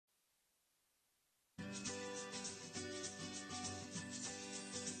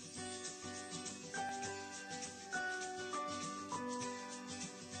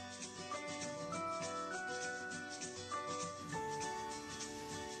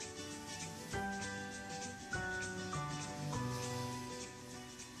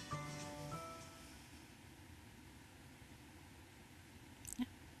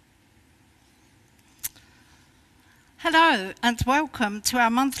Hello and welcome to our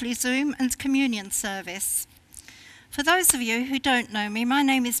monthly Zoom and communion service. For those of you who don't know me, my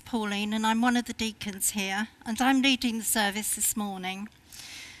name is Pauline and I'm one of the deacons here, and I'm leading the service this morning.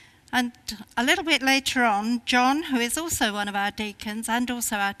 And a little bit later on, John, who is also one of our deacons and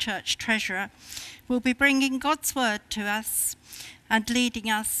also our church treasurer, will be bringing God's word to us and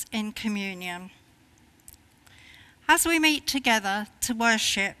leading us in communion. As we meet together to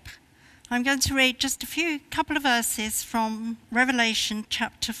worship, I'm going to read just a couple of verses from Revelation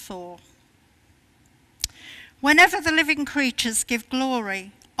chapter 4. Whenever the living creatures give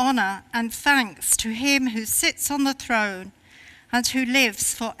glory, honour and thanks to him who sits on the throne and who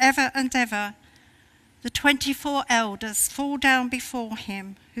lives for ever and ever, the 24 elders fall down before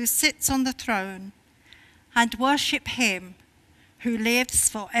him who sits on the throne and worship him who lives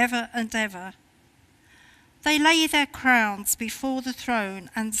for ever and ever. They lay their crowns before the throne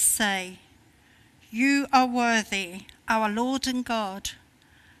and say, "You are worthy, our Lord and God,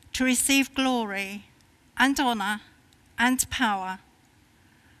 to receive glory and honour and power.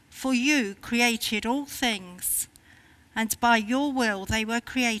 For you created all things, and by your will they were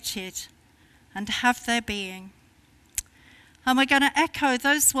created and have their being." And we're going to echo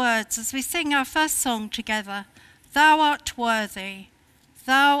those words as we sing our first song together. Thou art worthy,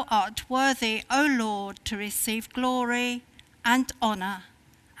 O Lord, to receive glory and honour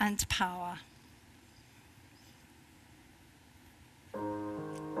and power.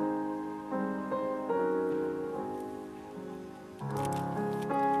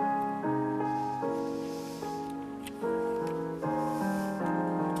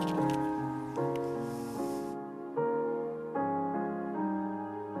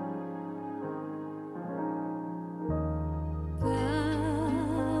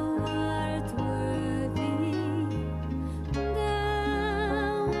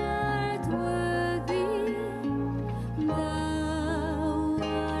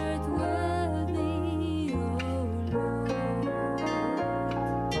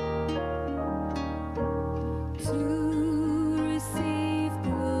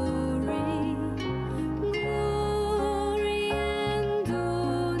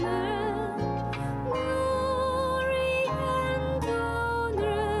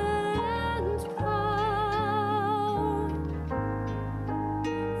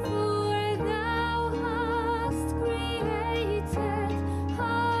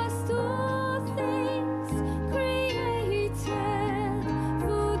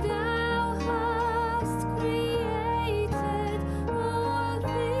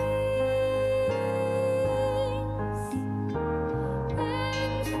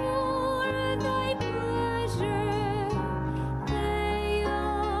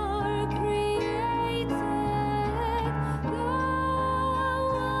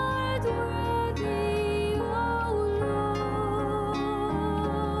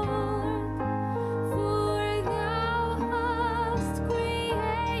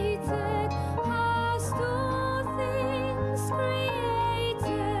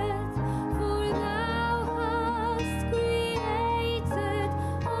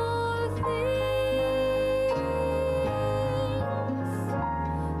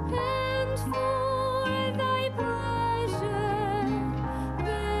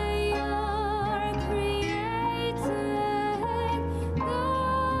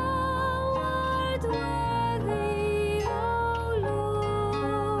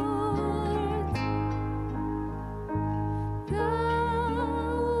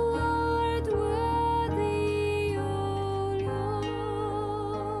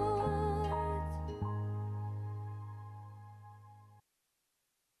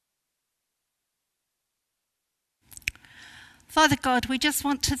 Father God, we just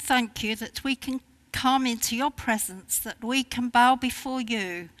want to thank you that we can come into your presence, that we can bow before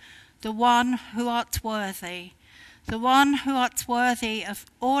you, the one who art worthy, the one who art worthy of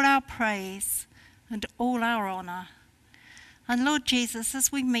all our praise and all our honour. And Lord Jesus,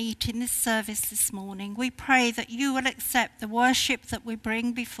 as we meet in this service this morning, we pray that you will accept the worship that we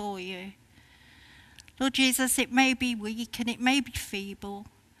bring before you. Lord Jesus, it may be weak and it may be feeble,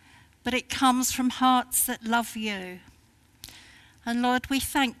 but it comes from hearts that love you. And Lord, we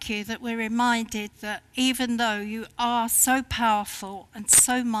thank you that we're reminded that even though you are so powerful and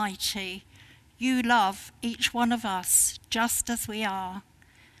so mighty, you love each one of us just as we are.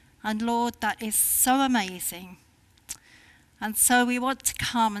 And Lord, that is so amazing. And so we want to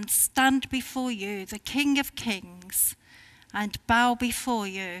come and stand before you, the King of Kings, and bow before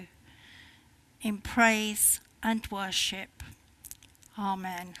you in praise and worship.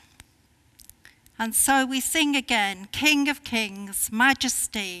 Amen. And so we sing again, King of Kings,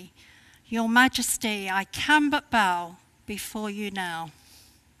 Majesty, Your Majesty, I can but bow before you now.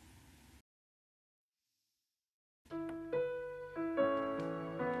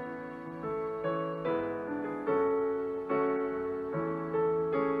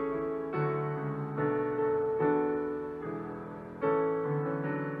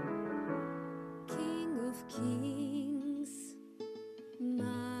 King of kings,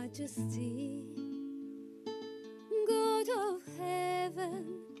 Majesty, God of heaven,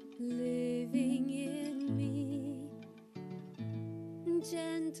 living in me,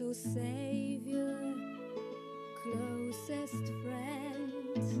 gentle Savior, closest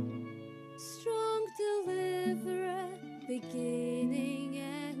friend, strong deliverer, beginning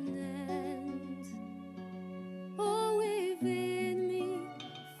and end. All within me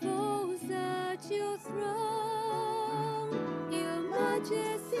falls at your throne, your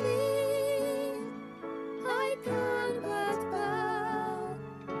Majesty. I can but bow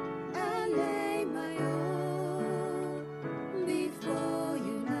and lay my all before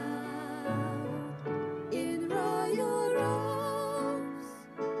you now. In royal robes,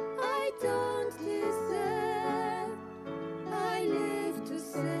 I don't deserve. I live to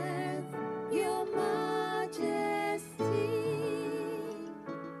serve your Majesty.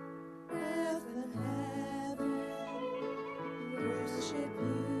 Earth and heaven worship you.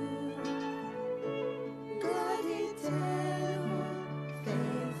 God eternal,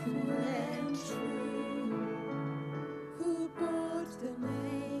 faithful and true, who bought the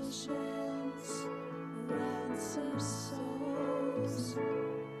nations, ransomed souls,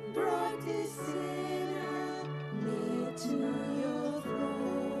 brought this sinner near to your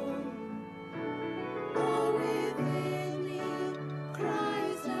throne. All within me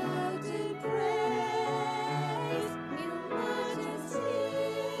cries out in praise, your Majesty.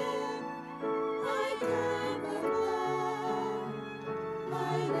 I can but bow, I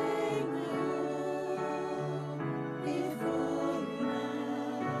lay my all before you now.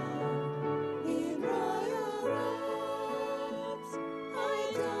 In royal robes, I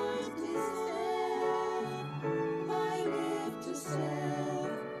don't deserve. I live to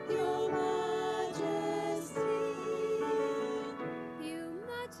serve your Majesty. Your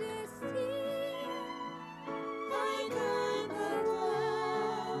Majesty, I can but bow.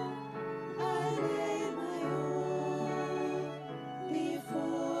 I lay my all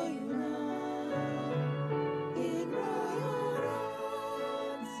before you now. In royal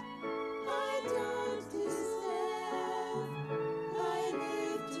robes, I don't deserve. I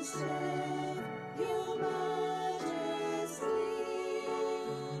live to serve your Majesty.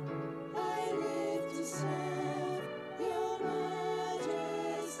 I live to serve your Majesty.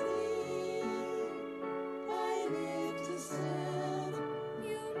 I live to serve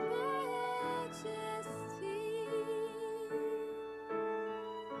your Majesty.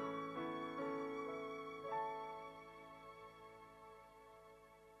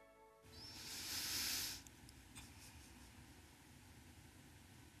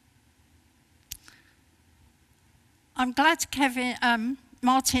 I'm glad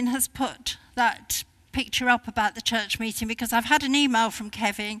Martin has put that picture up about the church meeting, because I've had an email from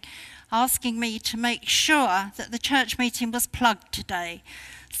Kevin asking me to make sure that the church meeting was plugged today.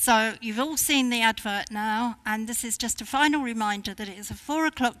 So you've all seen the advert now, and this is just a final reminder that it is at 4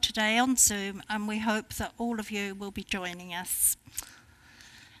 o'clock today on Zoom, and we hope that all of you will be joining us.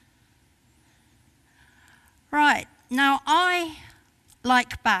 Right, now I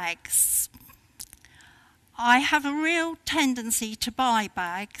like bags. I have a real tendency to buy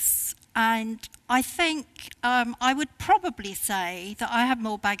bags, and I think I would probably say that I have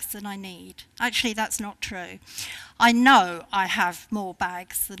more bags than I need. Actually, that's not true. I know I have more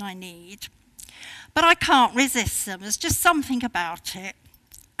bags than I need, but I can't resist them. There's just something about it.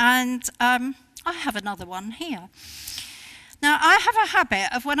 And I have another one here. Now, I have a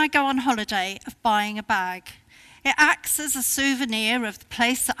habit of, when I go on holiday, of buying a bag. It acts as a souvenir of the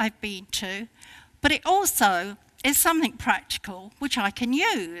place that I've been to, but it also is something practical which I can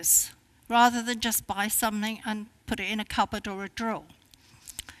use, rather than just buy something and put it in a cupboard or a drawer.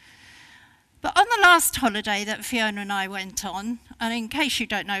 But on the last holiday that Fiona and I went on, and in case you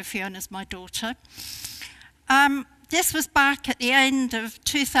don't know, Fiona's my daughter, this was back at the end of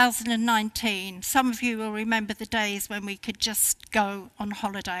 2019. Some of you will remember the days when we could just go on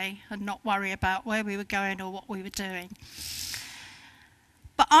holiday and not worry about where we were going or what we were doing.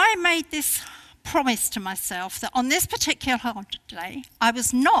 But I made this promise to myself that on this particular holiday, I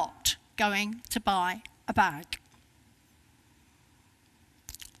was not going to buy a bag.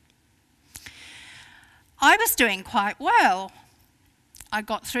 I was doing quite well. I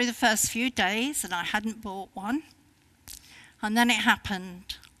got through the first few days and I hadn't bought one. And then it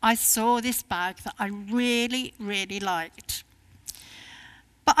happened. I saw this bag that I really, really liked.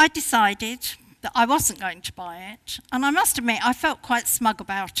 But I decided that I wasn't going to buy it. And I must admit, I felt quite smug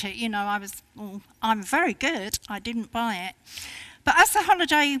about it. I'm very good. I didn't buy it. But as the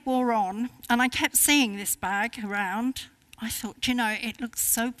holiday wore on, and I kept seeing this bag around, I thought, it looks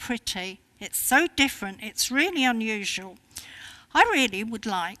so pretty. It's so different. It's really unusual. I really would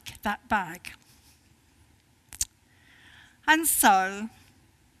like that bag. And so,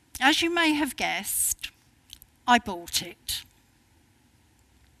 as you may have guessed, I bought it.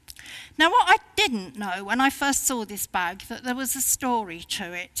 Now, what I didn't know when I first saw this bag, that there was a story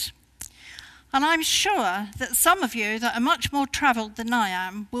to it. And I'm sure that some of you that are much more travelled than I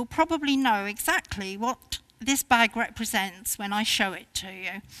am will probably know exactly what this bag represents when I show it to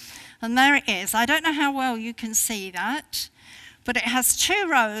you. And there it is. I don't know how well you can see that, but it has 2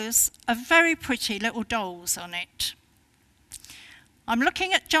 rows of very pretty little dolls on it. I'm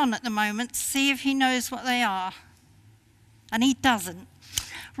looking at John at the moment to see if he knows what they are. And he doesn't.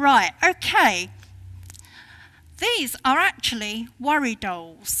 Right, okay. These are actually worry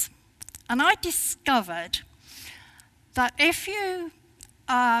dolls. And I discovered that if you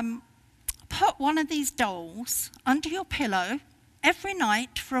put one of these dolls under your pillow every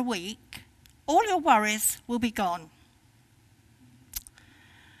night for a week, all your worries will be gone.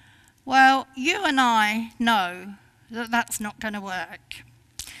 Well, you and I know that that's not going to work.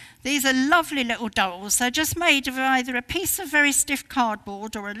 These are lovely little dolls. They're just made of either a piece of very stiff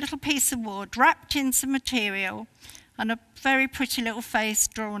cardboard or a little piece of wood wrapped in some material and a very pretty little face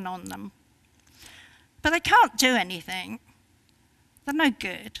drawn on them. But they can't do anything. They're no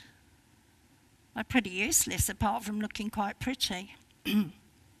good. They're pretty useless apart from looking quite pretty.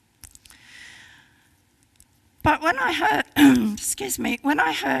 But when I heard,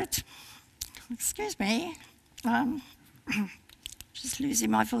 just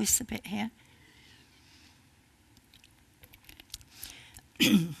losing my voice a bit here.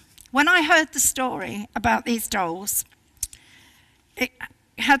 When I heard the story about these dolls, it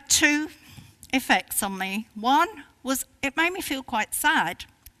had 2 effects on me. One was it made me feel quite sad.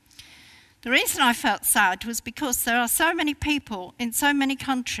 The reason I felt sad was because there are so many people in so many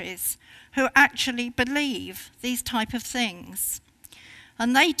countries who actually believe these type of things.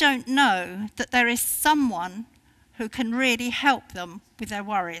 And they don't know that there is someone who can really help them with their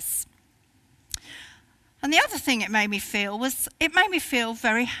worries. And the other thing it made me feel was it made me feel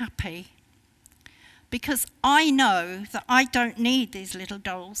very happy, because I know that I don't need these little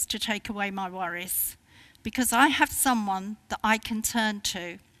dolls to take away my worries, because I have someone that I can turn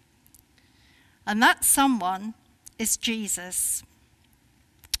to. And that someone is Jesus.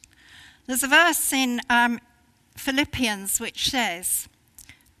 There's a verse in Philippians which says,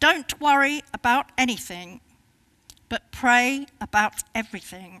 "Don't worry about anything, but pray about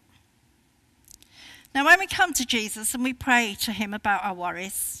everything." Now, when we come to Jesus and we pray to him about our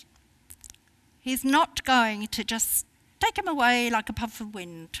worries, he's not going to just take them away like a puff of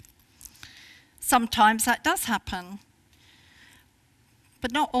wind. Sometimes that does happen,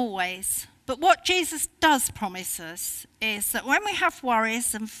 but not always. But what Jesus does promise us is that when we have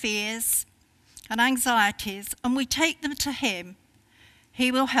worries and fears and anxieties and we take them to him,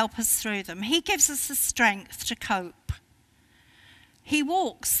 he will help us through them. He gives us the strength to cope. He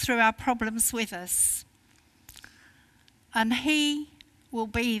walks through our problems with us, and he will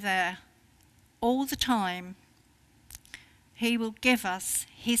be there all the time. He will give us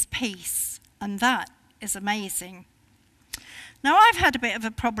his peace, and that is amazing. Now, I've had a bit of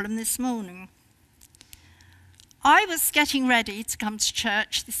a problem this morning. I was getting ready to come to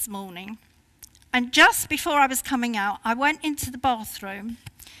church this morning, and just before I was coming out, I went into the bathroom,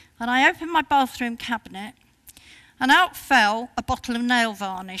 and I opened my bathroom cabinet, and out fell a bottle of nail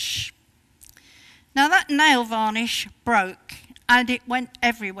varnish. Now, that nail varnish broke, and it went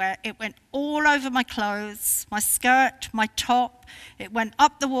everywhere. It went all over my clothes, my skirt, my top. It went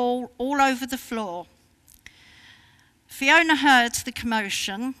up the wall, all over the floor. Fiona heard the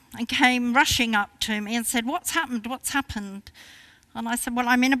commotion and came rushing up to me and said, "What's happened? What's happened?" And I said, "Well,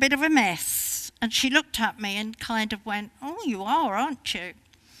 I'm in a bit of a mess." And she looked at me and kind of went, "Oh, you are, aren't you?"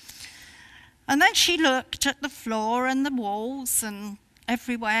 And then she looked at the floor and the walls and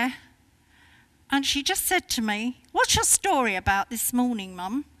everywhere. And she just said to me, "What's your story about this morning,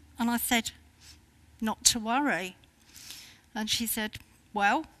 Mum?" And I said, "Not to worry." And she said,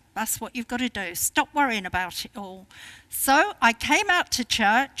 "Well, that's what you've got to do. Stop worrying about it all." So I came out to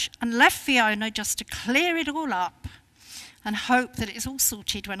church and left Fiona just to clear it all up and hope that it's all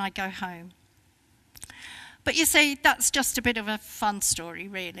sorted when I go home. But you see, that's just a bit of a fun story,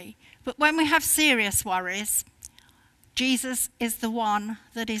 really. But when we have serious worries, Jesus is the one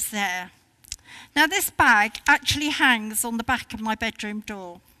that is there. Now, this bag actually hangs on the back of my bedroom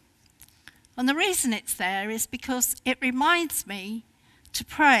door. And the reason it's there is because it reminds me to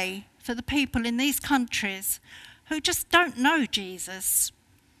pray for the people in these countries who just don't know Jesus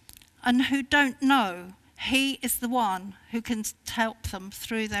and who don't know he is the one who can help them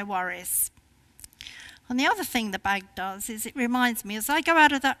through their worries. And the other thing the bag does is it reminds me, as I go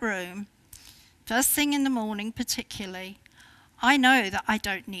out of that room, first thing in the morning particularly, I know that I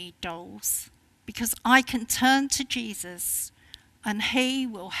don't need dolls because I can turn to Jesus and he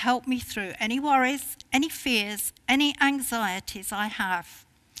will help me through any worries, any fears, any anxieties I have.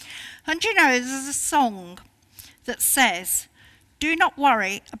 And you know, there's a song that says, "Do not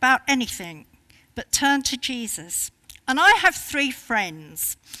worry about anything, but turn to Jesus." And I have 3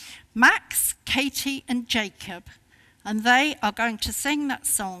 friends, Max, Katie and Jacob, and they are going to sing that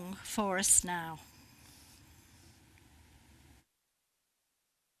song for us now.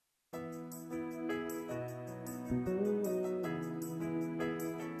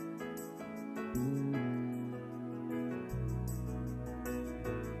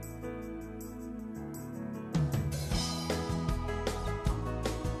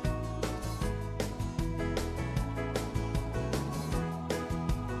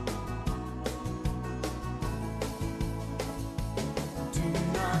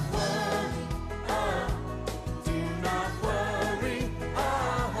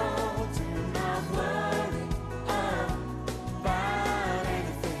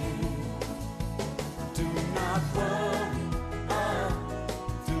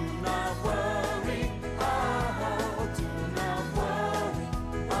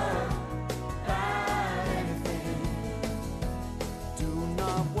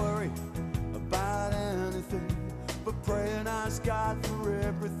 God for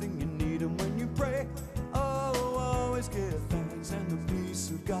everything you need, and when you pray, always give thanks, and the peace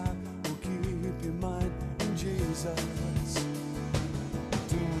of God will keep your mind in Jesus.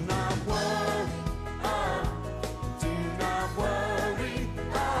 Do not worry, do not worry,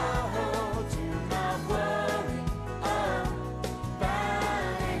 do not worry about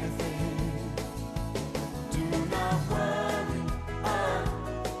anything. Do not worry,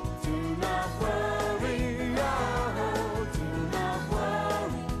 do not worry.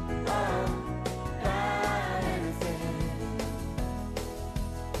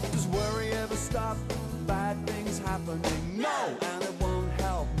 Stop bad things happening? No, and it won't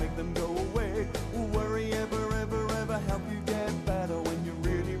help make them go away. Will worry ever help you get better when you're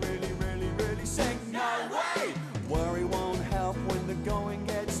really sick? No way! Worry won't help when the going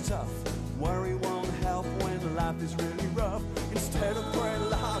gets tough. Worry won't help when life is really rough. Instead of praying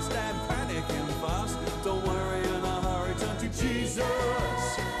lost and panicking fast, don't worry in a hurry, turn to Jesus.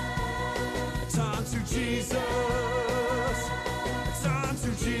 Turn to Jesus. Turn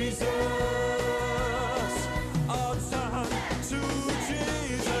to Jesus.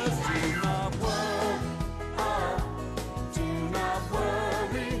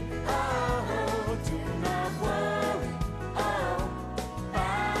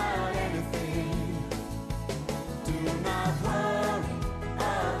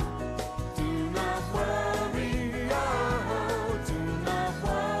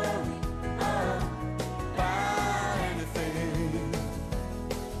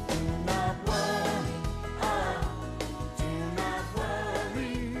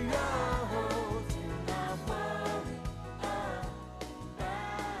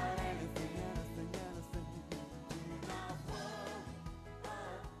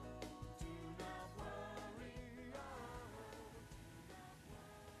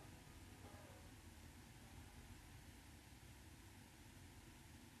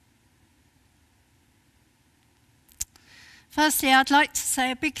 Firstly, I'd like to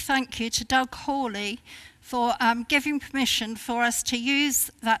say a big thank you to Doug Hawley for giving permission for us to use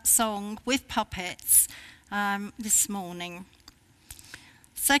that song with puppets this morning.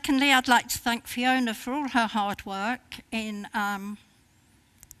 Secondly, I'd like to thank Fiona for all her hard work in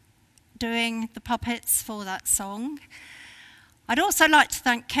doing the puppets for that song. I'd also like to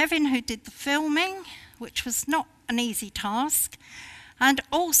thank Kevin, who did the filming, which was not an easy task. And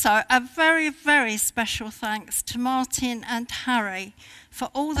also a very special thanks to Martin and Harry for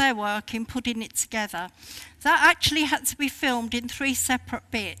all their work in putting it together. That actually had to be filmed in 3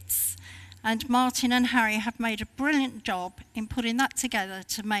 separate bits, and Martin and Harry have made a brilliant job in putting that together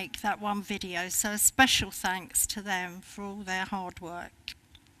to make that one video. So a special thanks to them for all their hard work.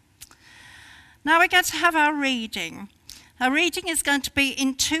 Now we're going to have our reading. Our reading is going to be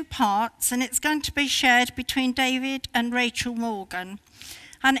in 2 parts, and it's going to be shared between David and Rachel Morgan.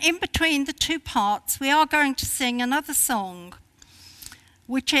 And in between the two parts, we are going to sing another song,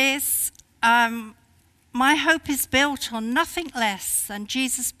 which is My Hope is Built on Nothing Less Than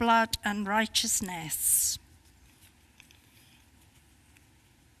Jesus' Blood and Righteousness.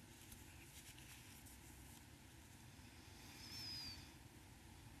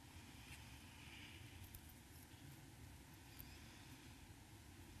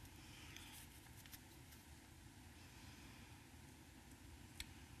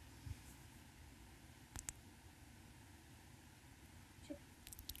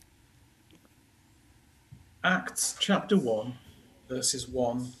 Acts chapter 1, verses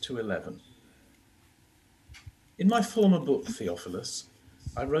 1 to 11. In my former book, Theophilus,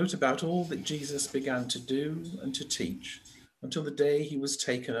 I wrote about all that Jesus began to do and to teach until the day he was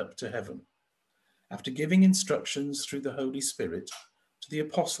taken up to heaven, after giving instructions through the Holy Spirit to the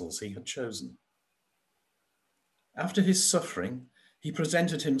apostles he had chosen. After his suffering, he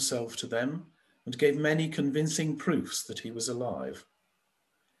presented himself to them and gave many convincing proofs that he was alive.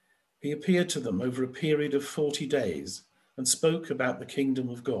 He appeared to them over a period of 40 days and spoke about the kingdom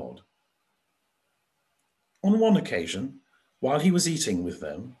of God. On one occasion, while he was eating with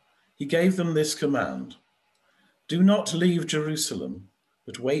them, he gave them this command: "Do not leave Jerusalem,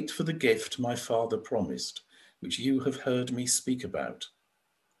 but wait for the gift my Father promised, which you have heard me speak about.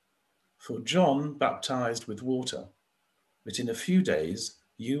 For John baptized with water, but in a few days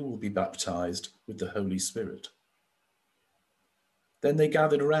you will be baptized with the Holy Spirit." Then they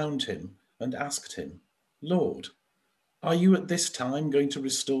gathered around him and asked him, "Lord, are you at this time going to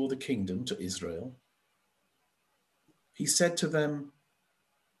restore the kingdom to Israel?" He said to them,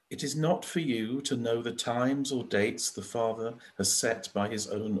 "It is not for you to know the times or dates the Father has set by his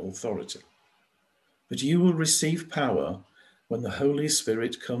own authority, but you will receive power when the Holy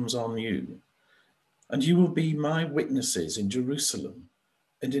Spirit comes on you, and you will be my witnesses in Jerusalem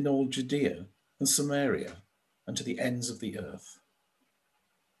and in all Judea and Samaria and to the ends of the earth."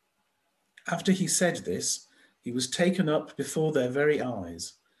 After he said this, he was taken up before their very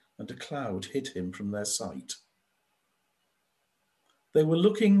eyes, and a cloud hid him from their sight. They were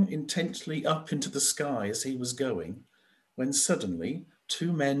looking intently up into the sky as he was going, when suddenly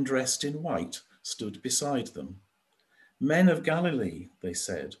 2 men dressed in white stood beside them. "Men of Galilee," they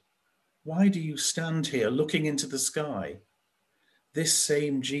said, "why do you stand here looking into the sky? This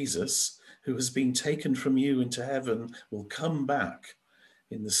same Jesus who has been taken from you into heaven will come back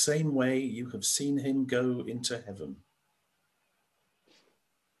in the same way you have seen him go into heaven."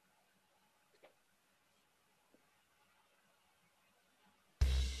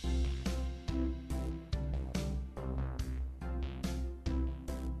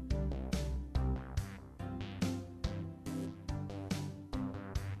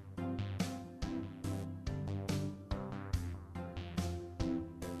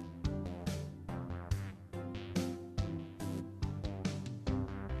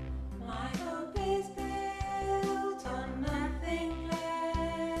 My hope is built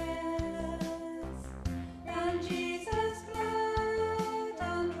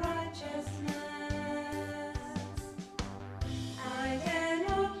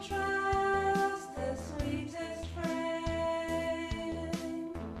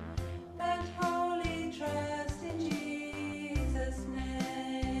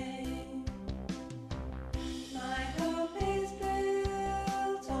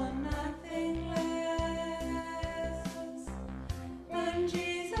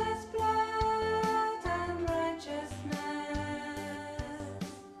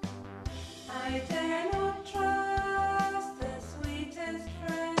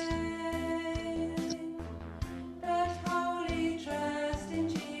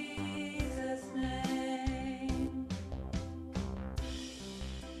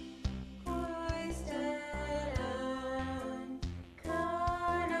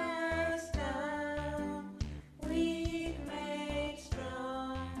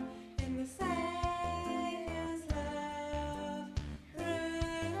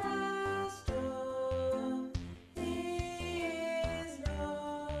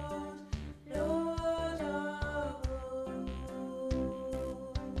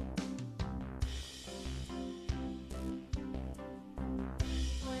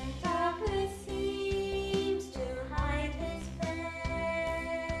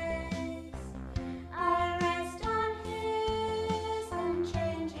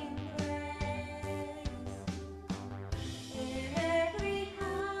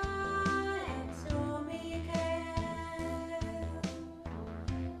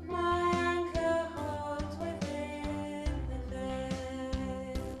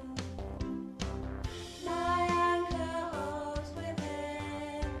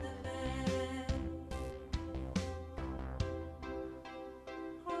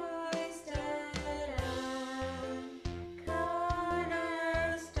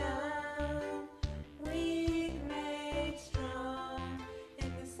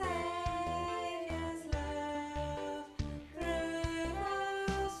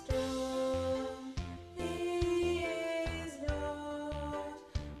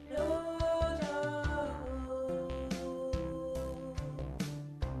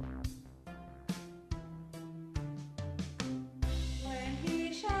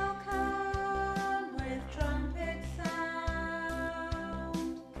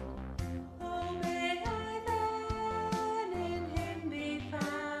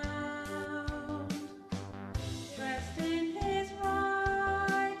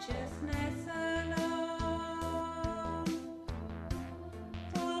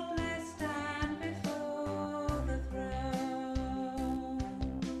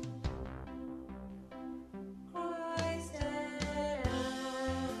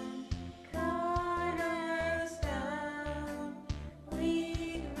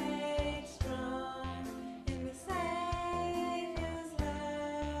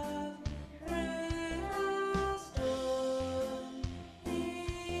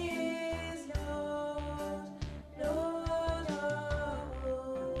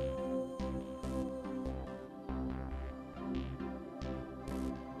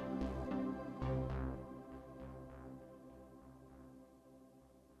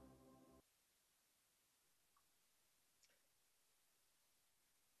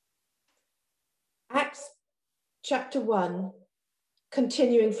Acts chapter 1,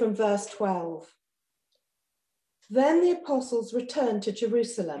 continuing from verse 12. Then the apostles returned to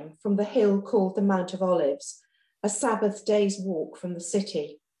Jerusalem from the hill called the Mount of Olives, a Sabbath day's walk from the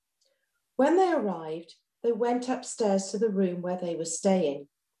city. When they arrived, they went upstairs to the room where they were staying.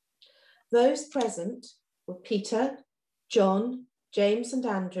 Those present were Peter, John, James and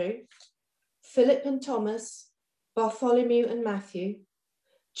Andrew, Philip and Thomas, Bartholomew and Matthew,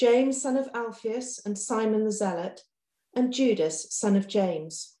 James son of Alphaeus and Simon the Zealot, and Judas son of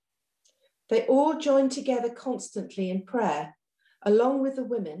James. They all joined together constantly in prayer, along with the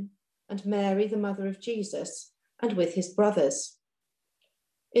women and Mary, the mother of Jesus, and with his brothers.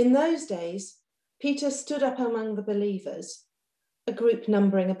 In those days, Peter stood up among the believers, a group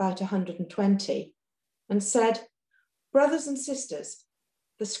numbering about 120, and said, "Brothers and sisters,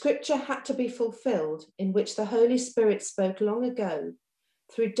 the scripture had to be fulfilled in which the Holy Spirit spoke long ago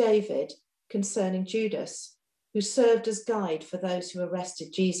through David concerning Judas, who served as guide for those who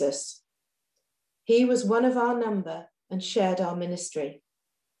arrested Jesus. He was one of our number and shared our ministry.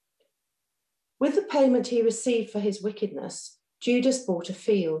 With the payment he received for his wickedness, Judas bought a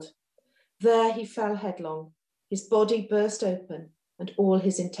field. There he fell headlong, his body burst open, and all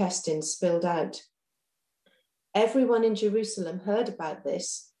his intestines spilled out. Everyone in Jerusalem heard about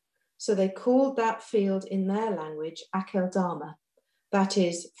this, so they called that field in their language Akeldama, that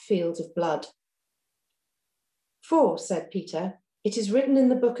is, field of blood. For, said Peter, it is written in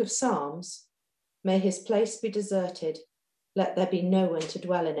the book of Psalms, may his place be deserted, let there be no one to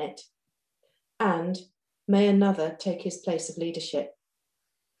dwell in it, and may another take his place of leadership.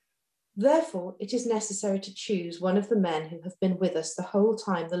 Therefore, it is necessary to choose one of the men who have been with us the whole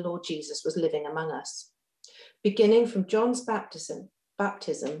time the Lord Jesus was living among us, beginning from John's baptism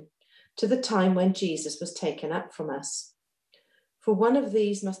to the time when Jesus was taken up from us. For one of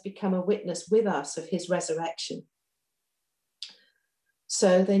these must become a witness with us of his resurrection.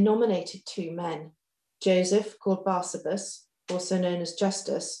 So they nominated 2 men, Joseph, called Barsabas, also known as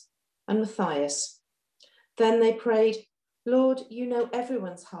Justus, and Matthias. Then they prayed, Lord, you know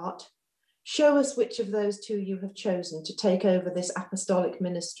everyone's heart. Show us which of those 2 you have chosen to take over this apostolic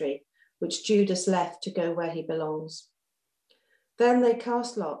ministry, which Judas left to go where he belongs. Then they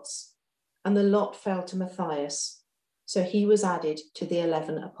cast lots, and the lot fell to Matthias. So he was added to the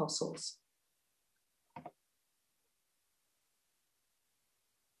 11 apostles.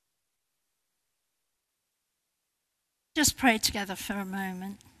 Just pray together for a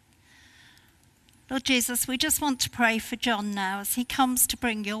moment. Lord Jesus, we just want to pray for John now as he comes to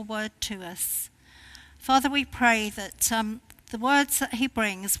bring your word to us. Father, we pray that the words that he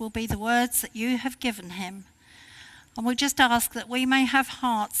brings will be the words that you have given him. And we just ask that we may have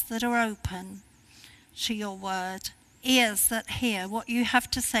hearts that are open to your word, ears that hear what you have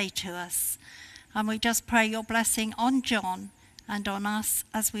to say to us. And we just pray your blessing on John and on us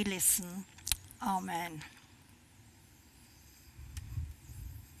as we listen. Amen.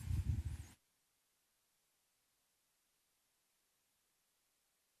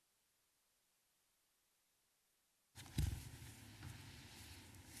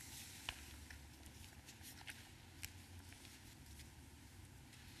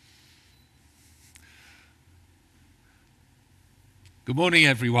 Good morning,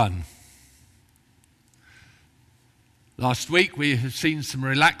 everyone. Last week we have seen some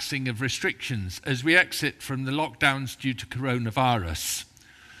relaxing of restrictions as we exit from the lockdowns due to coronavirus.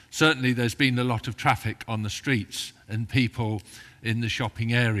 Certainly there's been a lot of traffic on the streets and people in the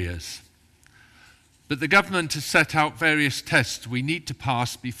shopping areas. But the government has set out various tests we need to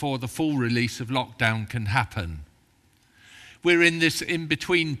pass before the full release of lockdown can happen. We're in this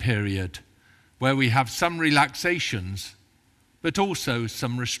in-between period where we have some relaxations but also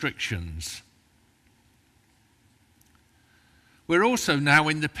some restrictions. We're also now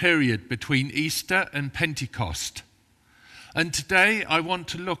in the period between Easter and Pentecost. And today I want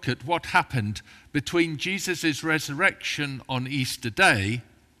to look at what happened between Jesus' resurrection on Easter Day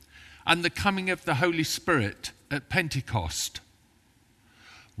and the coming of the Holy Spirit at Pentecost.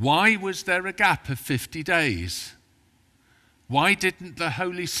 Why was there a gap of 50 days? Why didn't the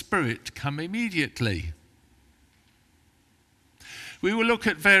Holy Spirit come immediately? We will look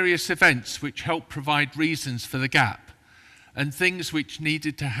at various events which help provide reasons for the gap and things which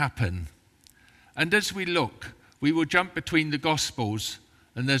needed to happen. And as we look, we will jump between the Gospels,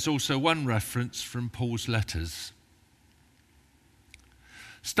 and there's also one reference from Paul's letters.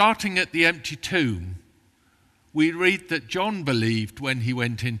 Starting at the empty tomb, we read that John believed when he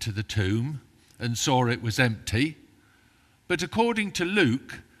went into the tomb and saw it was empty. But according to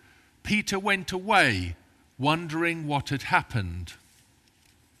Luke, Peter went away wondering what had happened.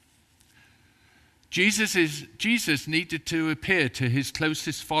 Jesus needed to appear to his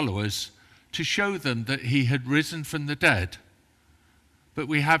closest followers to show them that he had risen from the dead. But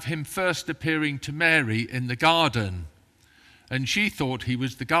we have him first appearing to Mary in the garden, and she thought he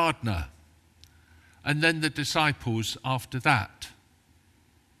was the gardener, and then the disciples after that.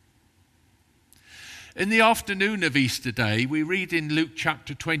 In the afternoon of Easter Day, we read in Luke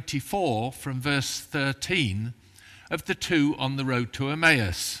chapter 24 from verse 13 of the two on the road to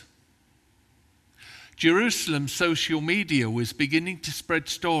Emmaus. Jerusalem's social media was beginning to spread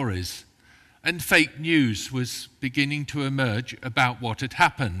stories, and fake news was beginning to emerge about what had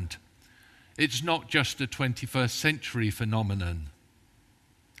happened. It's not just a 21st century phenomenon.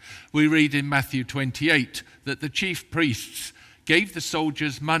 We read in Matthew 28 that the chief priests gave the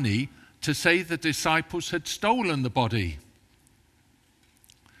soldiers money to say the disciples had stolen the body.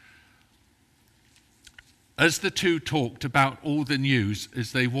 As the two talked about all the news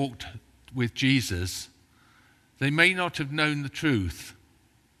as they walked with Jesus, they may not have known the truth,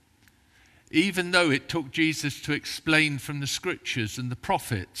 even though it took Jesus to explain from the scriptures and the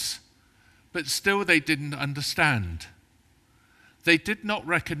prophets, but still they didn't understand. They did not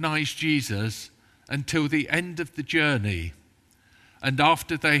recognize Jesus until the end of the journey, and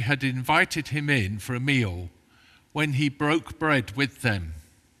after they had invited him in for a meal, when he broke bread with them.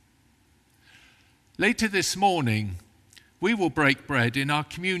 Later this morning, we will break bread in our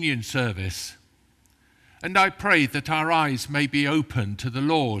communion service, and I pray that our eyes may be open to the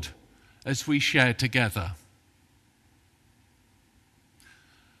Lord as we share together.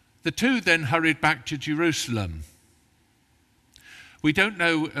 The two then hurried back to Jerusalem. We don't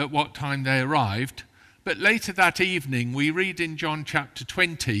know at what time they arrived, but later that evening we read in John chapter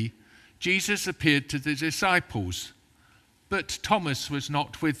 20, Jesus appeared to the disciples, but Thomas was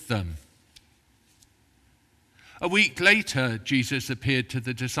not with them. A week later, Jesus appeared to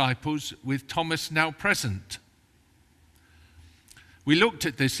the disciples with Thomas now present. We looked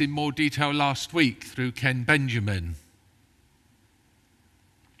at this in more detail last week through Ken Benjamin.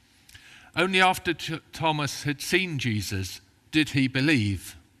 Only after Thomas had seen Jesus did he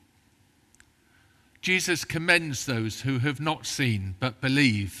believe. Jesus commends those who have not seen but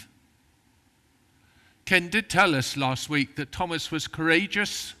believe. Ken did tell us last week that Thomas was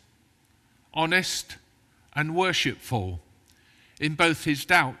courageous, honest, and worshipful in both his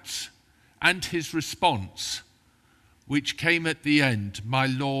doubts and his response, which came at the end, "My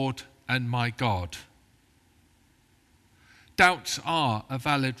Lord and my God." Doubts are a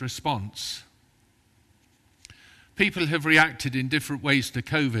valid response. People have reacted in different ways to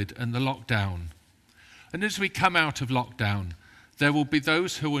COVID and the lockdown. And as we come out of lockdown, there will be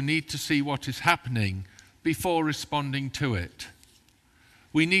those who will need to see what is happening before responding to it.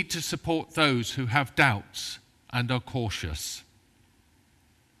 We need to support those who have doubts and are cautious.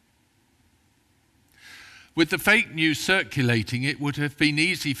 With the fake news circulating, it would have been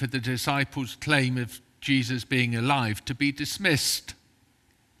easy for the disciples' claim of Jesus being alive to be dismissed.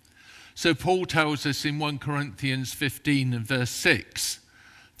 So Paul tells us in 1 Corinthians 15 and verse 6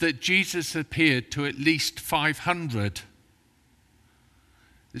 that Jesus appeared to at least 500.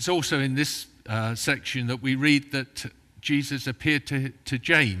 It's also in this section that we read that Jesus appeared to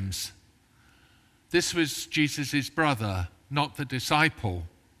James. This was Jesus' brother, not the disciple.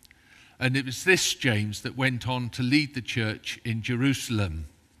 And it was this James that went on to lead the church in Jerusalem.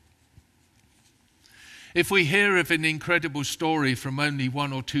 If we hear of an incredible story from only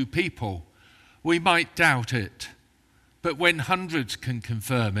one or two people, we might doubt it. But when hundreds can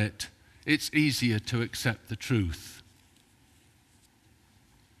confirm it, it's easier to accept the truth.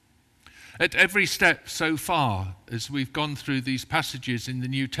 At every step so far, as we've gone through these passages in the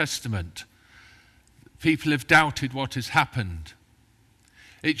New Testament, people have doubted what has happened.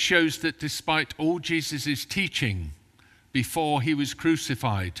 It shows that despite all Jesus' teaching before he was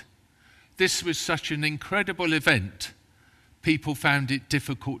crucified, this was such an incredible event, people found it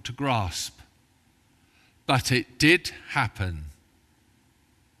difficult to grasp. But it did happen.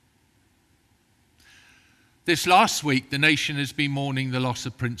 This last week, the nation has been mourning the loss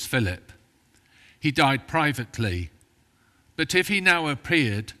of Prince Philip. He died privately, but if he now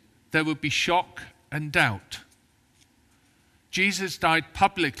appeared, there would be shock and doubt. Jesus died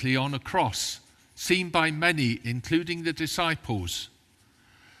publicly on a cross, seen by many, including the disciples.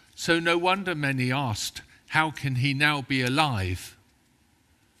 So no wonder many asked, how can he now be alive?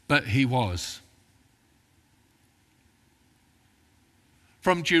 But he was.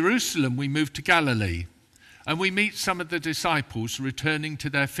 From Jerusalem, we move to Galilee, and we meet some of the disciples returning to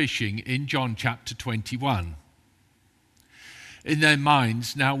their fishing in John chapter 21. In their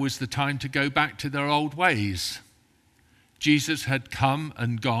minds, now was the time to go back to their old ways. Jesus had come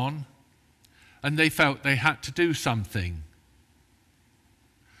and gone, and they felt they had to do something.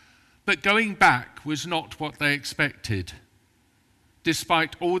 But going back was not what they expected.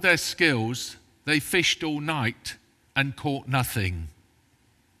 Despite all their skills, they fished all night and caught nothing.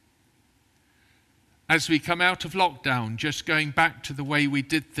 As we come out of lockdown, just going back to the way we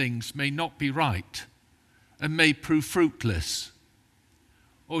did things may not be right and may prove fruitless,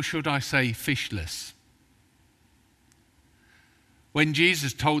 or should I say fishless. When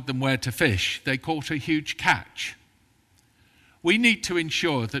Jesus told them where to fish, they caught a huge catch. We need to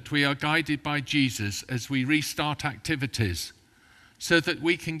ensure that we are guided by Jesus as we restart activities so that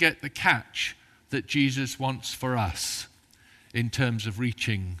we can get the catch that Jesus wants for us in terms of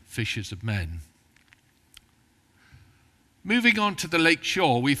reaching fishers of men. Moving on to the lake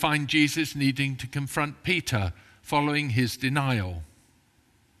shore, we find Jesus needing to confront Peter following his denial.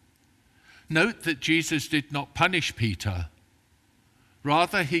 Note that Jesus did not punish Peter.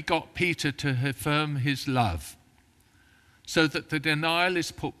 Rather, he got Peter to affirm his love so that the denial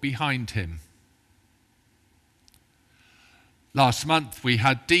is put behind him. Last month, we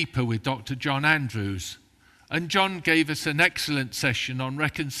had Deeper with Dr. John Andrews, and John gave us an excellent session on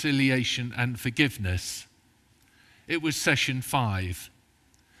reconciliation and forgiveness. It was session 5.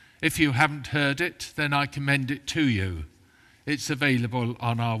 If you haven't heard it, then I commend it to you. It's available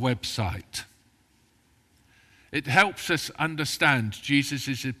on our website. It helps us understand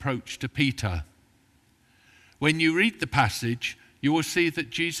Jesus' approach to Peter. When you read the passage, you will see that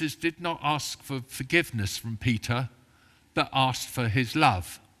Jesus did not ask for forgiveness from Peter, but asked for his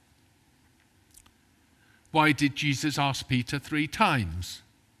love. Why did Jesus ask Peter 3 times?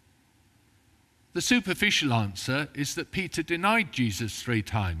 The superficial answer is that Peter denied Jesus 3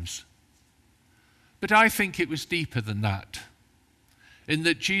 times. But I think it was deeper than that, in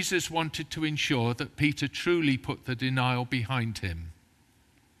that Jesus wanted to ensure that Peter truly put the denial behind him.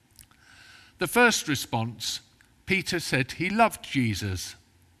 The first response, Peter said he loved Jesus.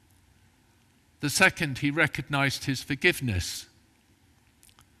 The second, he recognized his forgiveness.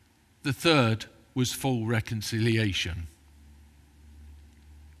 The third was full reconciliation.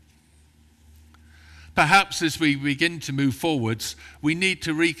 Perhaps as we begin to move forwards, we need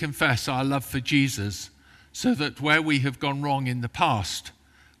to reconfess our love for Jesus so that where we have gone wrong in the past,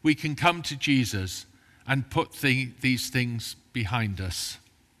 we can come to Jesus and put these things behind us.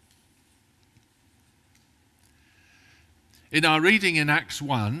 In our reading in Acts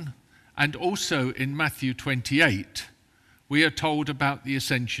 1 and also in Matthew 28, we are told about the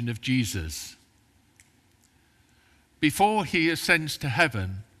ascension of Jesus. Before he ascends to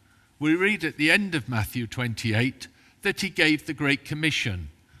heaven, we read at the end of Matthew 28 that he gave the Great Commission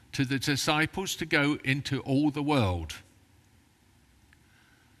to the disciples to go into all the world.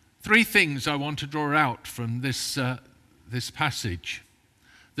 3 things I want to draw out from this passage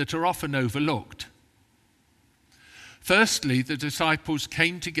that are often overlooked. Firstly, the disciples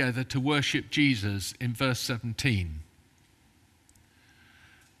came together to worship Jesus in verse 17.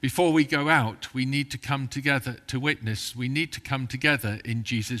 Before we go out, we need to come together to witness. We need to come together in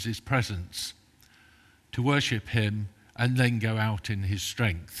Jesus' presence to worship him and then go out in his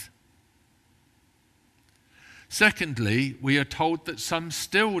strength. Secondly, we are told that some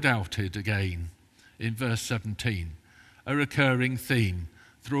still doubted again in verse 17, a recurring theme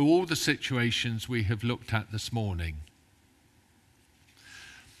through all the situations we have looked at this morning.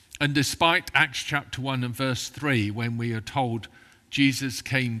 And despite Acts chapter 1 and verse 3, when we are told Jesus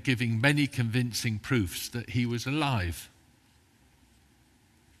came giving many convincing proofs that he was alive.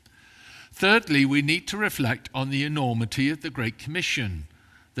 Thirdly, we need to reflect on the enormity of the Great Commission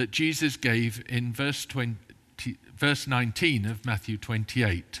that Jesus gave in verse 19 of Matthew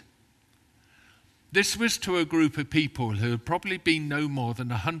 28. This was to a group of people who had probably been no more than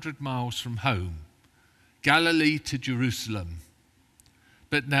 100 miles from home, Galilee to Jerusalem.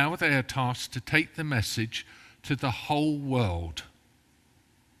 But now they are tasked to take the message to the whole world.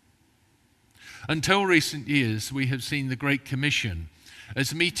 Until recent years, we have seen the Great Commission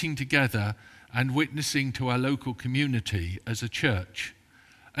as meeting together and witnessing to our local community as a church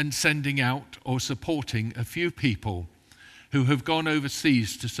and sending out or supporting a few people who have gone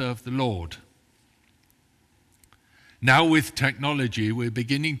overseas to serve the Lord. Now with technology, we're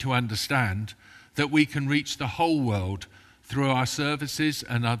beginning to understand that we can reach the whole world through our services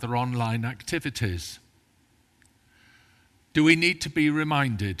and other online activities. Do we need to be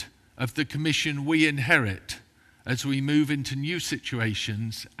reminded of the commission we inherit as we move into new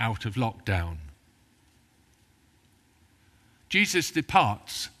situations out of lockdown? Jesus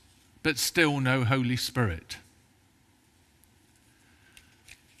departs, but still no Holy Spirit.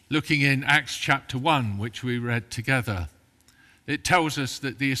 Looking in Acts chapter 1, which we read together, It tells us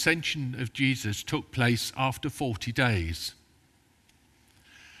that the ascension of Jesus took place after 40 days.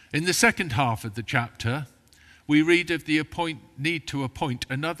 In the second half of the chapter, we read of the need to appoint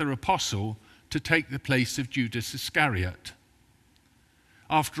another apostle to take the place of Judas Iscariot.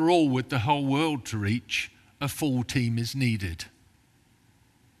 After all, with the whole world to reach, a full team is needed.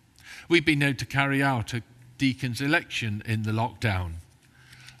 We've been able to carry out a deacon's election in the lockdown.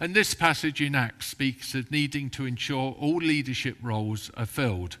 And this passage in Acts speaks of needing to ensure all leadership roles are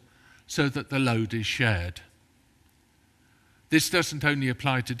filled so that the load is shared. This doesn't only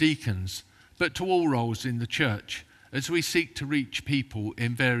apply to deacons, but to all roles in the church as we seek to reach people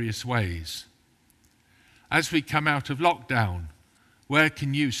in various ways. As we come out of lockdown, where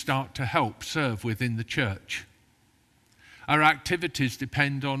can you start to help serve within the church? Our activities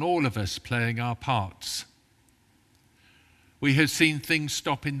depend on all of us playing our parts. We have seen things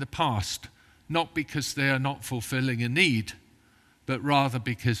stop in the past, not because they are not fulfilling a need, but rather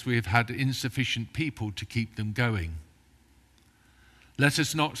because we have had insufficient people to keep them going. Let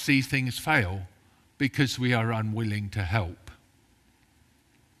us not see things fail because we are unwilling to help.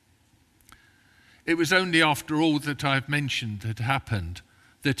 It was only after all that I've mentioned had happened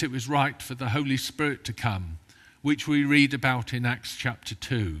that it was right for the Holy Spirit to come, which we read about in Acts chapter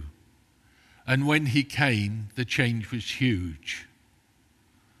 2. And when he came, the change was huge.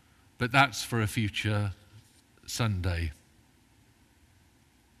 But that's for a future Sunday.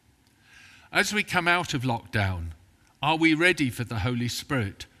 As we come out of lockdown, are we ready for the Holy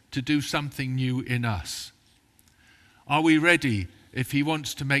Spirit to do something new in us? Are we ready if he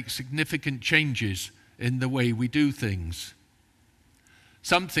wants to make significant changes in the way we do things?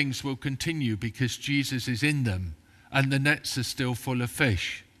 Some things will continue because Jesus is in them and the nets are still full of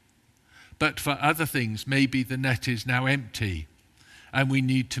fish. But for other things, maybe the net is now empty and we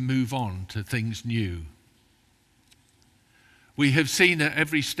need to move on to things new. We have seen at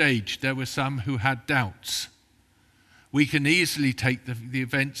every stage there were some who had doubts. We can easily take the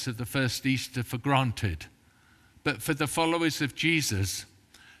events of the first Easter for granted, but for the followers of Jesus,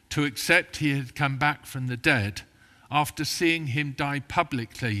 to accept he had come back from the dead after seeing him die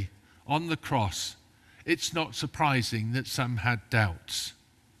publicly on the cross, it's not surprising that some had doubts.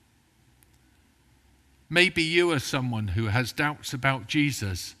 Maybe you are someone who has doubts about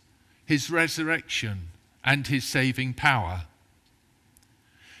Jesus, his resurrection, and his saving power.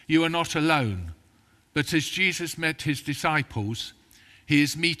 You are not alone, but as Jesus met his disciples, he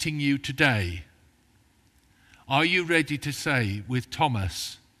is meeting you today. Are you ready to say with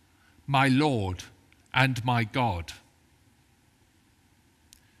Thomas, "My Lord and my God"?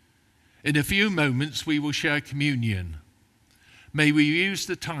 In a few moments we will share communion. May we use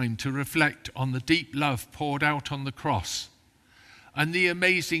the time to reflect on the deep love poured out on the cross and the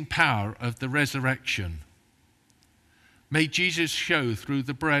amazing power of the resurrection. May Jesus show through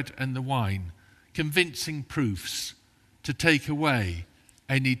the bread and the wine convincing proofs to take away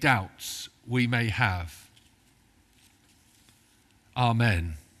any doubts we may have.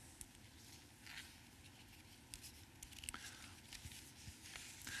 Amen.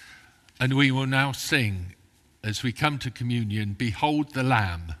 And we will now sing, as we come to communion, "Behold the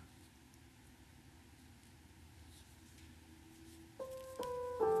Lamb."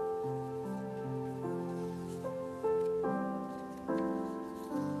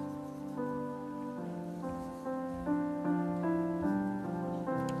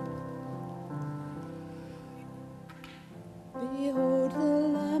 Behold the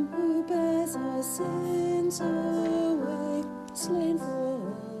Lamb who bears our sins away, slain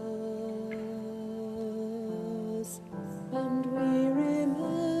for us. And we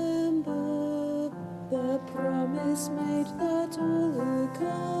remember the promise made that all who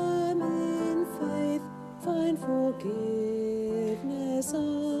come in faith find forgiveness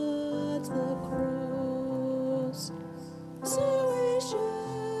at the cross. So we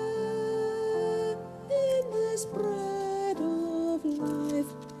share in this bread of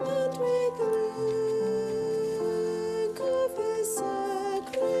life, and we drink of his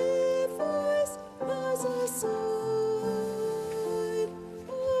sacrifice as a sign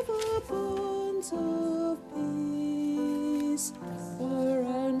of our bonds of peace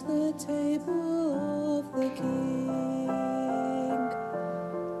around the table of the King.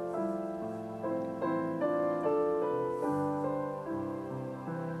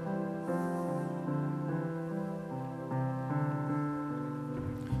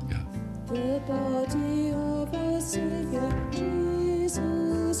 The body of our Saviour,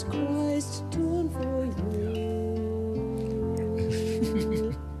 Jesus Christ, torn for you.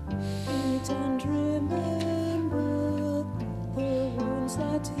 Eat and remember the wounds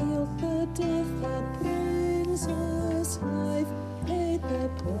that healed, the death that brings us life.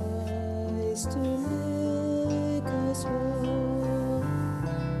 Christ to make us one.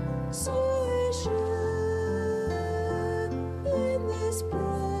 So we share in this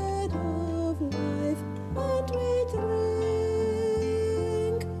bread of life, and we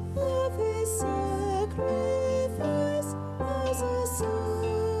drink of his sacrifice as a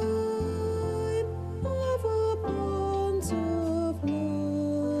sign of our bonds of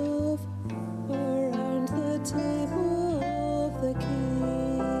love around the table of the King.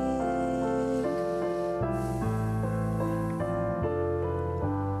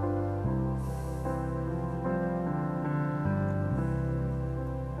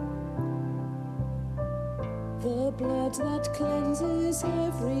 The blood that cleanses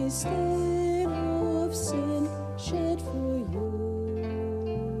every stain of sin shed for you.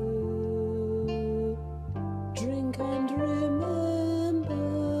 Drink and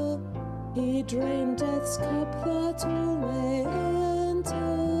remember, he drained death's cup that all may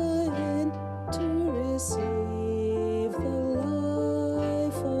enter in to receive the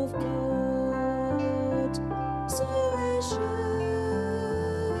life of God. So we share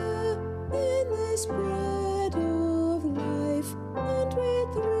in this bread of life, and we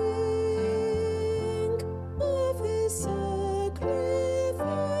drink of his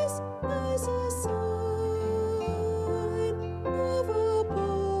sacrifice as a sign of our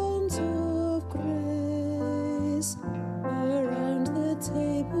bonds of grace around the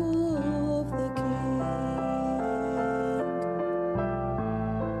table of the King.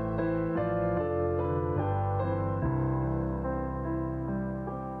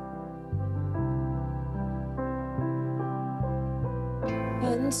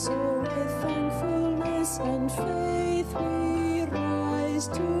 And so with thankfulness and faith we rise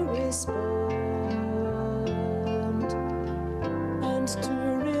to respond, and to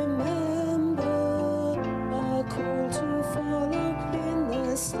remember our call to follow in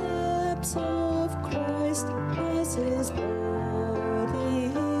the steps of Christ as his body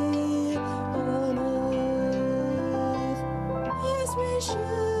here on earth, as we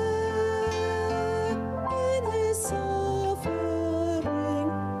share in his suffering.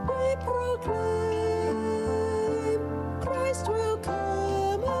 We proclaim Christ will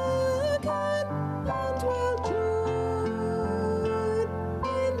come again, and will join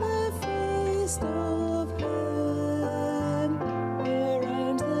in the feast of Him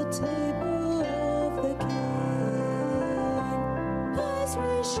around the table of the King, as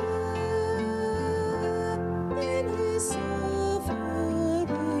we share in his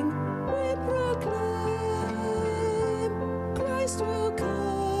suffering. We proclaim Christ will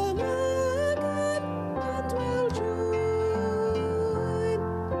come again, and will join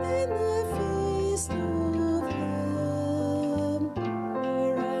in the feast of Him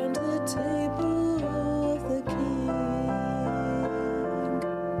around the table of the King.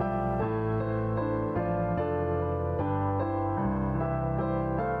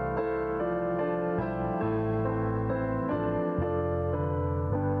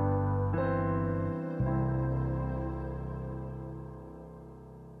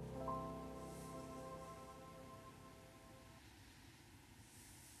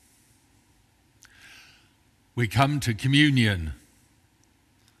 We come to communion.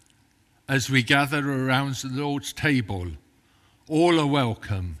 As we gather around the Lord's table, all are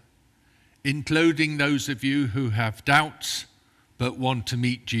welcome, including those of you who have doubts but want to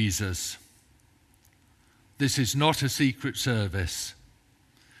meet Jesus. This is not a secret service.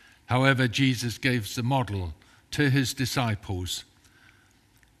 However, Jesus gave the model to his disciples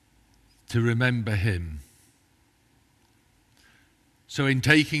to remember him. So in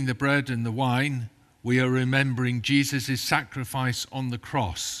taking the bread and the wine, we are remembering Jesus' sacrifice on the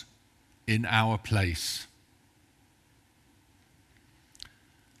cross in our place.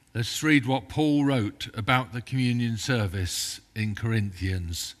 Let's read what Paul wrote about the communion service in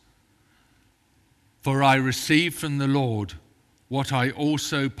Corinthians. For I received from the Lord what I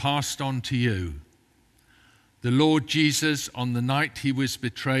also passed on to you. The Lord Jesus, on the night he was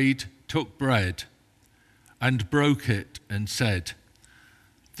betrayed, took bread and broke it and said,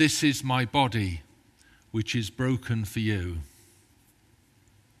 "This is my body, which is broken for you."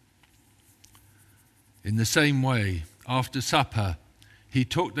 In the same way, after supper, he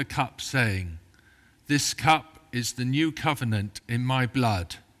took the cup, saying, "This cup is the new covenant in my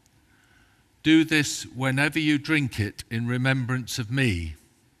blood. Do this whenever you drink it in remembrance of me.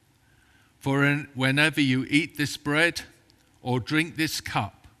 For whenever you eat this bread or drink this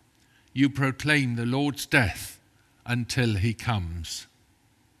cup, you proclaim the Lord's death until he comes."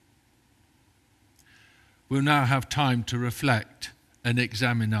 We'll now have time to reflect and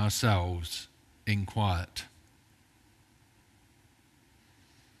examine ourselves in quiet.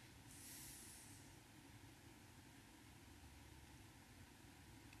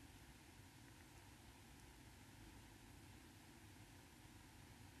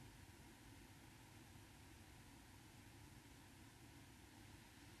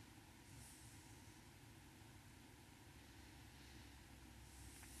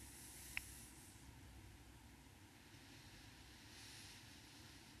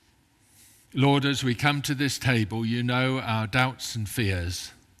 Lord, as we come to this table, you know our doubts and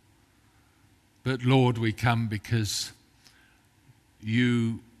fears. But Lord, we come because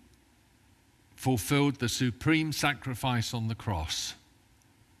you fulfilled the supreme sacrifice on the cross.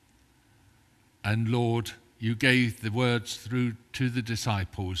 And Lord, you gave the words through to the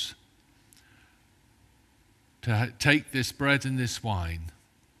disciples to take this bread and this wine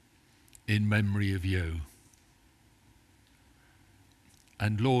in memory of you.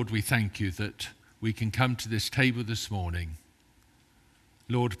 And Lord, we thank you that we can come to this table this morning.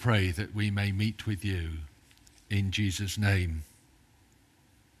 Lord, pray that we may meet with you in Jesus' name.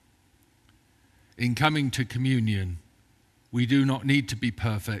 In coming to communion, we do not need to be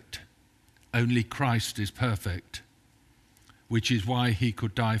perfect. Only Christ is perfect, which is why he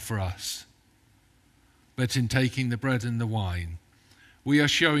could die for us. But in taking the bread and the wine, we are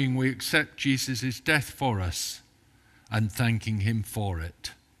showing we accept Jesus' death for us and thanking him for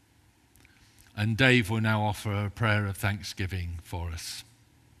it. And Dave will now offer a prayer of thanksgiving for us.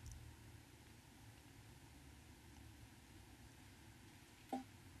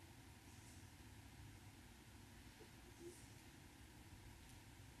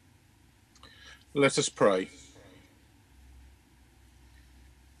 Let us pray.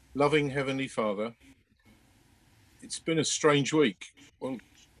 Loving Heavenly Father, it's been a strange week. Well,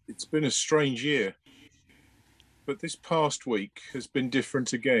 it's been a strange year. But this past week has been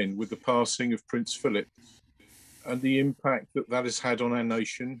different again with the passing of Prince Philip and the impact that that has had on our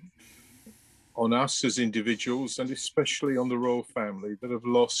nation, on us as individuals, and especially on the royal family that have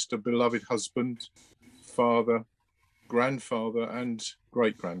lost a beloved husband, father, grandfather, and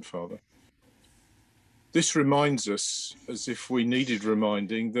great-grandfather. This reminds us, as if we needed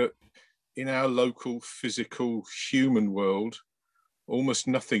reminding, that in our local, physical, human world, almost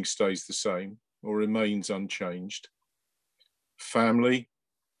nothing stays the same or remains unchanged. Family,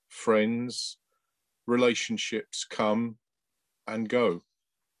 friends, relationships come and go.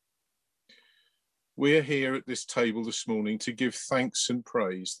 We're here at this table this morning to give thanks and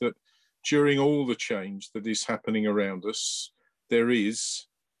praise that during all the change that is happening around us, there is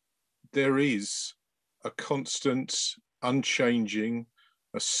a constant, unchanging,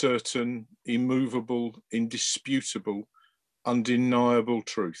 a certain, immovable, indisputable, undeniable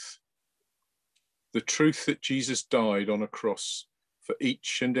truth. The truth that Jesus died on a cross for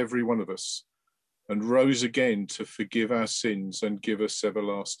each and every one of us and rose again to forgive our sins and give us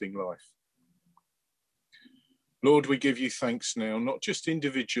everlasting life. Lord, we give you thanks now, not just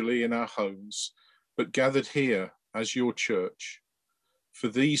individually in our homes, but gathered here as your church, for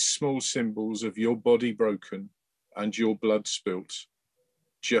these small symbols of your body broken and your blood spilt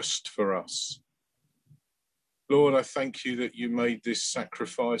just for us. Lord, I thank you that you made this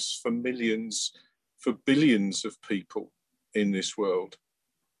sacrifice for millions, for billions of people in this world.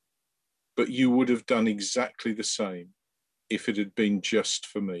 But you would have done exactly the same if it had been just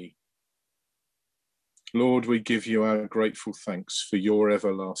for me. Lord, we give you our grateful thanks for your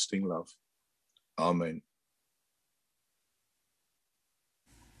everlasting love. Amen.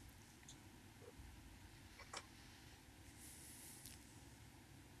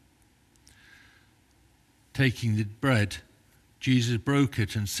 Taking the bread, Jesus broke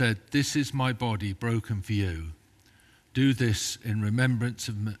it and said, "This is my body broken for you. Do this in remembrance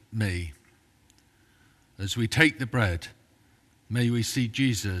of me." As we take the bread, may we see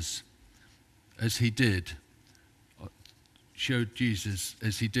Jesus as he did, showed Jesus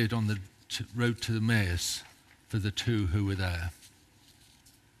as he did on the road to Emmaus for the two who were there.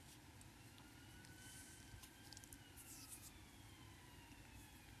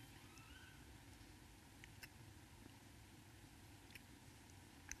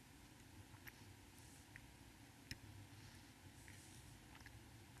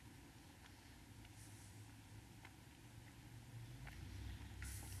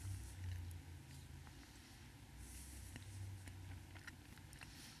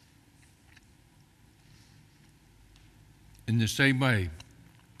 In the same way,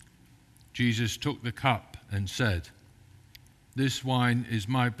 Jesus took the cup and said, "This wine is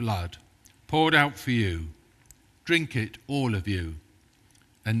my blood, poured out for you. Drink it, all of you,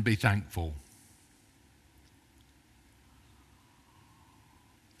 and be thankful."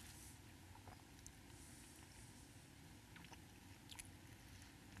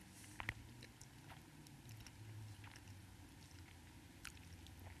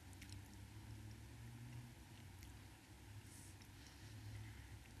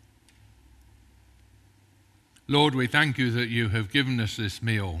 Lord, we thank you that you have given us this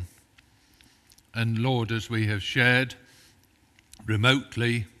meal. And Lord, as we have shared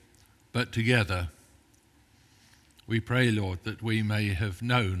remotely but together, we pray, Lord, that we may have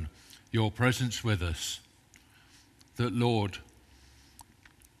known your presence with us, that, Lord,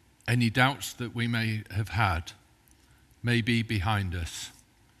 any doubts that we may have had may be behind us.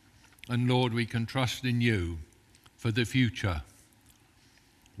 And Lord, we can trust in you for the future,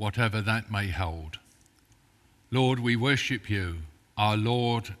 whatever that may hold. Lord, we worship you, our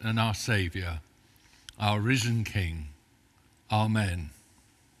Lord and our Saviour, our risen King. Amen.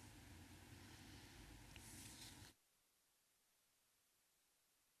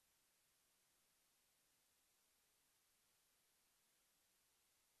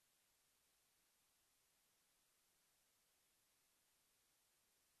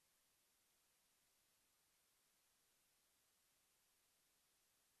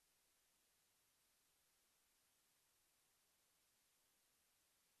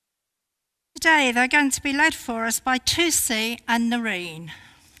 Today they're going to be led for us by Tusi and Noreen.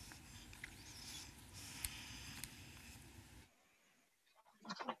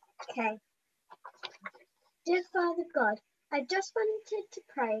 Okay. Dear Father God, I just wanted to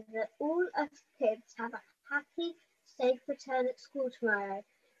pray that all us kids have a happy, safe return at school tomorrow,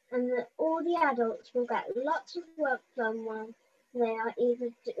 and that all the adults will get lots of work done while they are either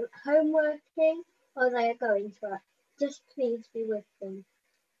homeworking or they are going to work. Just please be with them.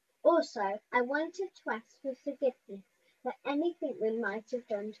 Also, I wanted to ask for forgiveness for anything we might have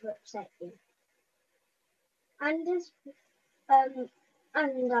done to upset you. And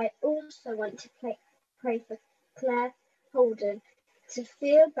I also want to pray for Claire Holden to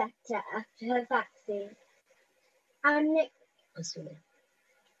feel better after her vaccine. And Nick,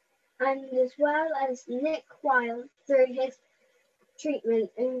 and as well as Nick Wilde through his treatment,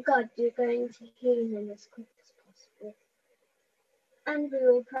 and God, you're going to heal him as quick as possible. And we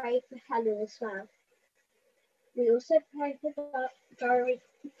will pray for Helen as well. We also pray for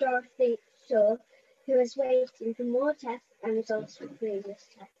Dorothy Shaw, who is waiting for more tests and results from previous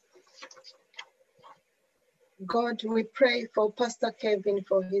tests. God, we pray for Pastor Kevin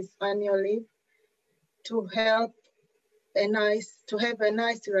for his annual leave to have a nice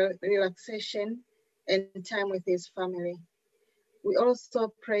relaxation and time with his family. We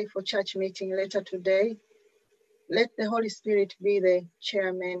also pray for church meeting later today. Let the Holy Spirit be the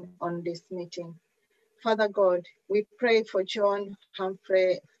chairman on this meeting. Father God, we pray for John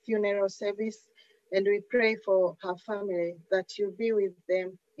Humphrey funeral service, and we pray for her family, that you be with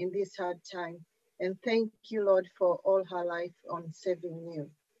them in this hard time. And thank you, Lord, for all her life on serving you.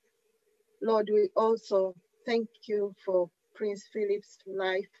 Lord, we also thank you for Prince Philip's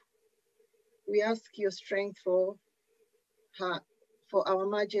life. We ask your strength for her, for our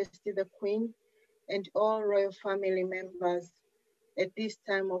Majesty the Queen, and all royal family members at this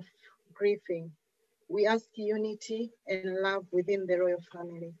time of grieving. We ask unity and love within the royal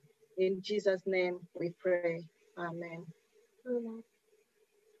family. In Jesus' name we pray. Amen. Amen.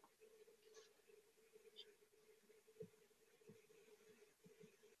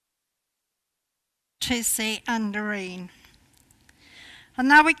 Tusi and Noreen. And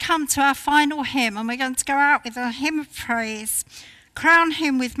now we come to our final hymn, and we're going to go out with a hymn of praise. Crown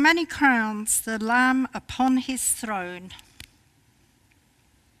him with many crowns, the Lamb upon his throne.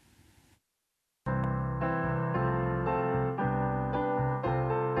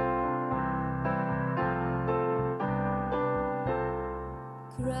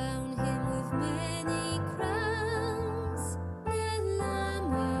 Crown him with many crowns, the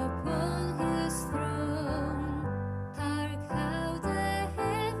Lamb upon his throne. Hark how the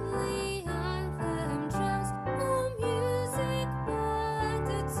heavenly anthem drowns, oh music by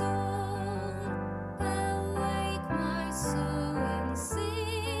the dawn. Awake my soul and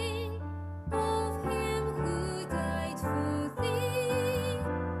sing of him who died for thee,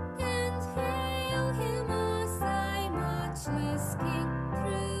 and hail him as thy matchless King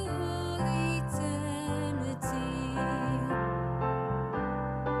through all eternity.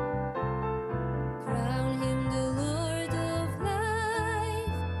 Crown him the Lord of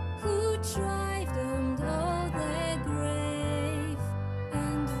life, who triumphed all the grave,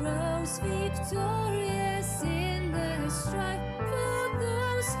 and rose victorious in the strife for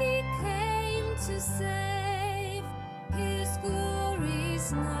those he came to save. His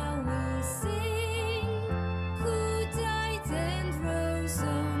glories now we sing, who died and rose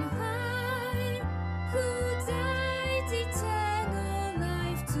on high, who died eternal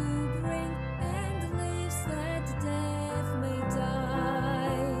life to bring, and lives that death may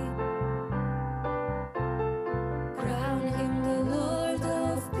die. Crown him the Lord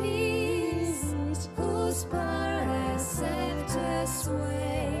of peace, whose power has scepter sways.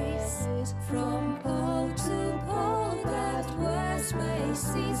 From pole to pole that words may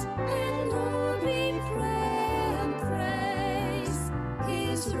cease, and all we pray and praise.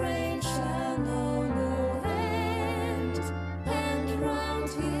 His reign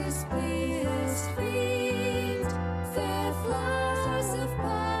his pierced feet. The flowers of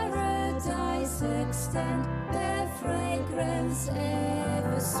paradise extend their fragrance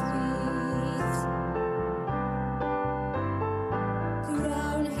ever sweet.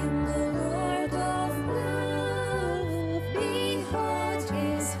 Crown him the Lord of love. Behold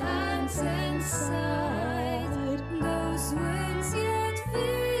his hands and side. Those wounds yet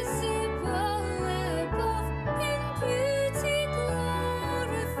visible above, in beauty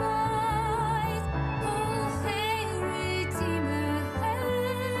glorified. Oh, hail, Redeemer,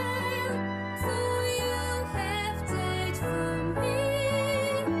 hail, for you have died for me.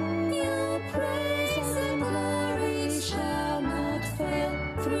 Your praise and glory shall not fail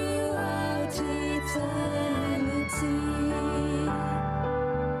throughout eternity.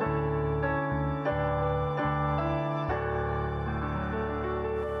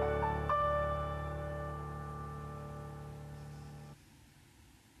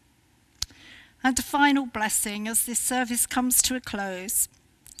 And a final blessing as this service comes to a close.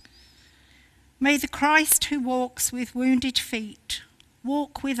 May the Christ who walks with wounded feet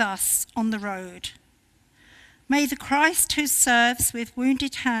walk with us on the road. May the Christ who serves with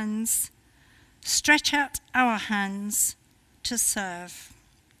wounded hands stretch out our hands to serve.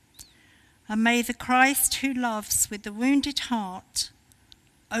 And may the Christ who loves with the wounded heart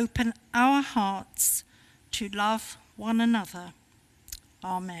open our hearts to love one another.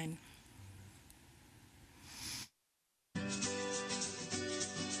 Amen.